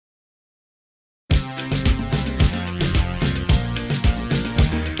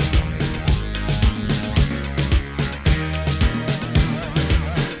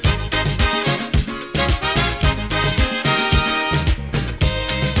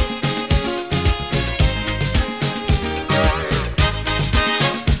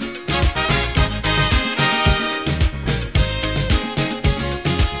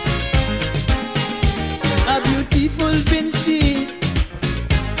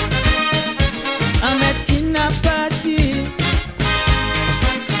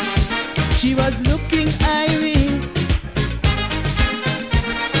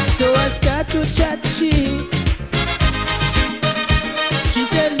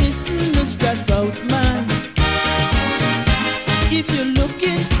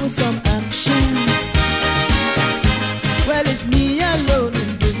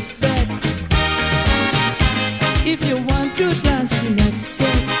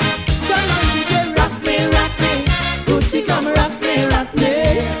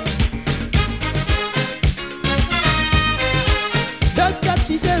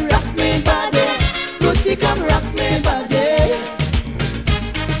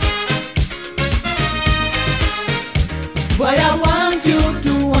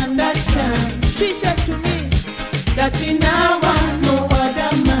that we now want no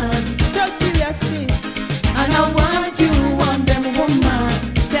other man. So seriously, and I want you, want them woman.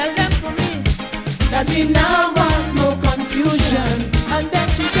 Tell them for me that we now want no confusion. And then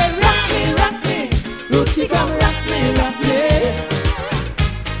she said, rock me, Rootsy come rock me, rock me.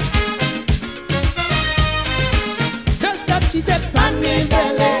 Don't stop, she said, pan me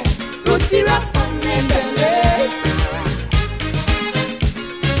belly, Rootsy rock pan me belly.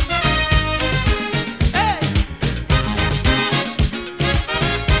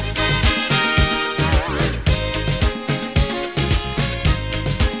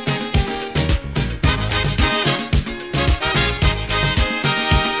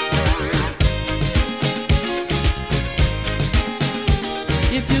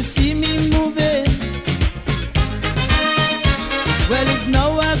 If you see me moving, well, it's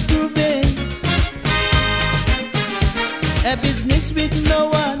now a grooving, a business with no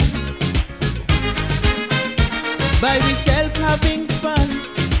one, by myself having fun,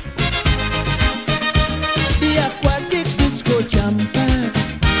 the aquatic disco jumper,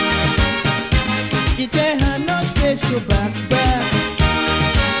 the Tejano stage to back,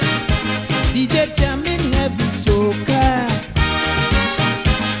 DJ jamming heavy soca.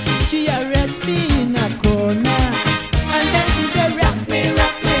 She arrests me in a corner, and then she said, rock me,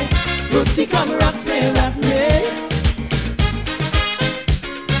 Rootsy come rock me, rock me.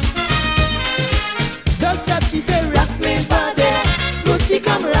 Don't stop, she said, rock me body, Rootsy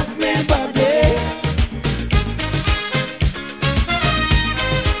come rock me body.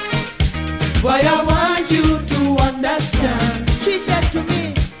 Boy, I want you to understand, she said to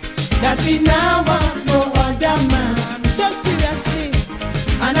me, that we now want no other man. So seriously,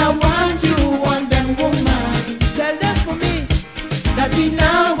 and I want you, want them woman. Tell them for me that we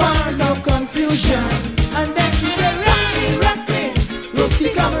now want no confusion. And then she said, rock me,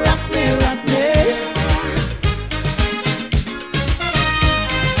 Rootsy come rock me, rock me.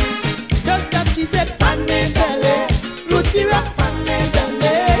 Don't stop, she said, pan me belly, Rootsy rock pan me belly.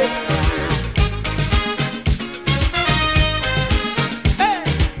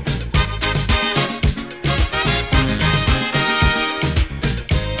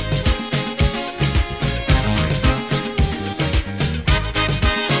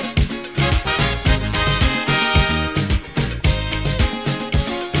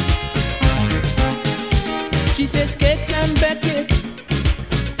 She says cakes and bake it,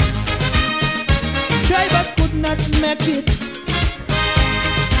 try but could not make it.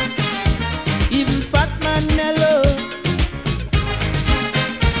 Even Fat Man Nello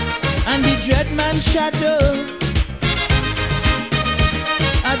and the Dread Man Shadow.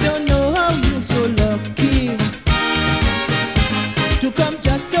 I don't know how you're so lucky to come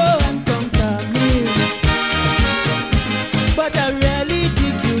just so and conquer me, but I really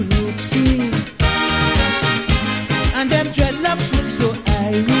dig you, Rootsy. And them dreadlocks look so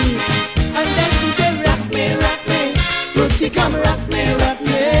airy. And then she said, rock me, Rootsy come rock me, rock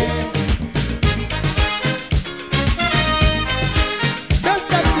me. Don't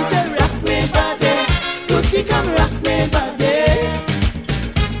stop, she said, rock me body, Rootsy come rock me body.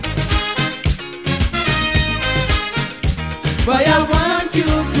 Boy, I want you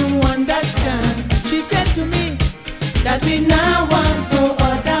to understand, she said to me, that we now want no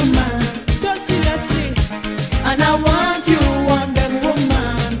other man. So seriously, and I want you, want them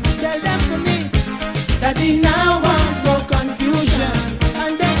woman. Tell them for me that we now want no confusion.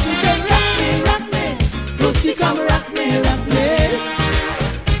 And then she said, rock me, Rootsy come rock me, rock me.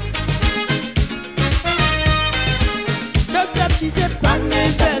 Don't stop, she said, pan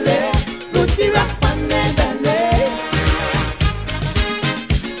me belly, Rootsy rock pan me belly.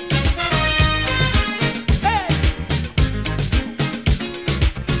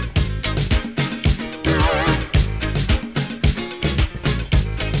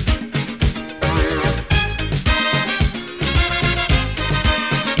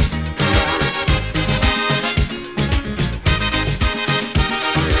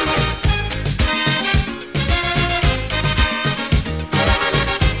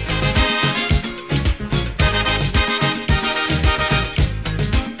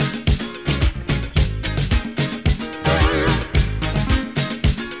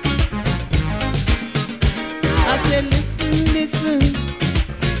 Listen,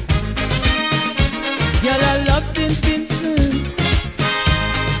 girl, I love St. Vincent.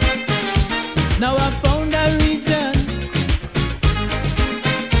 Now I found a reason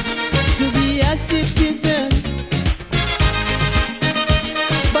to be a citizen,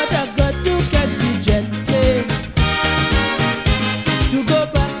 but I got to catch the jet plane to go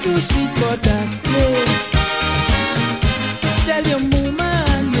back to Sweetwater's place. Tell your mama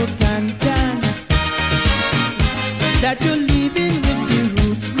and your tantan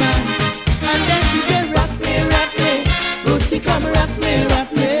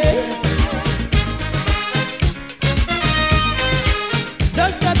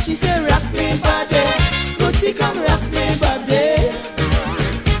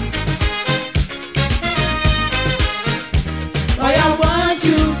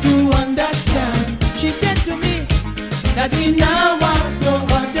that we now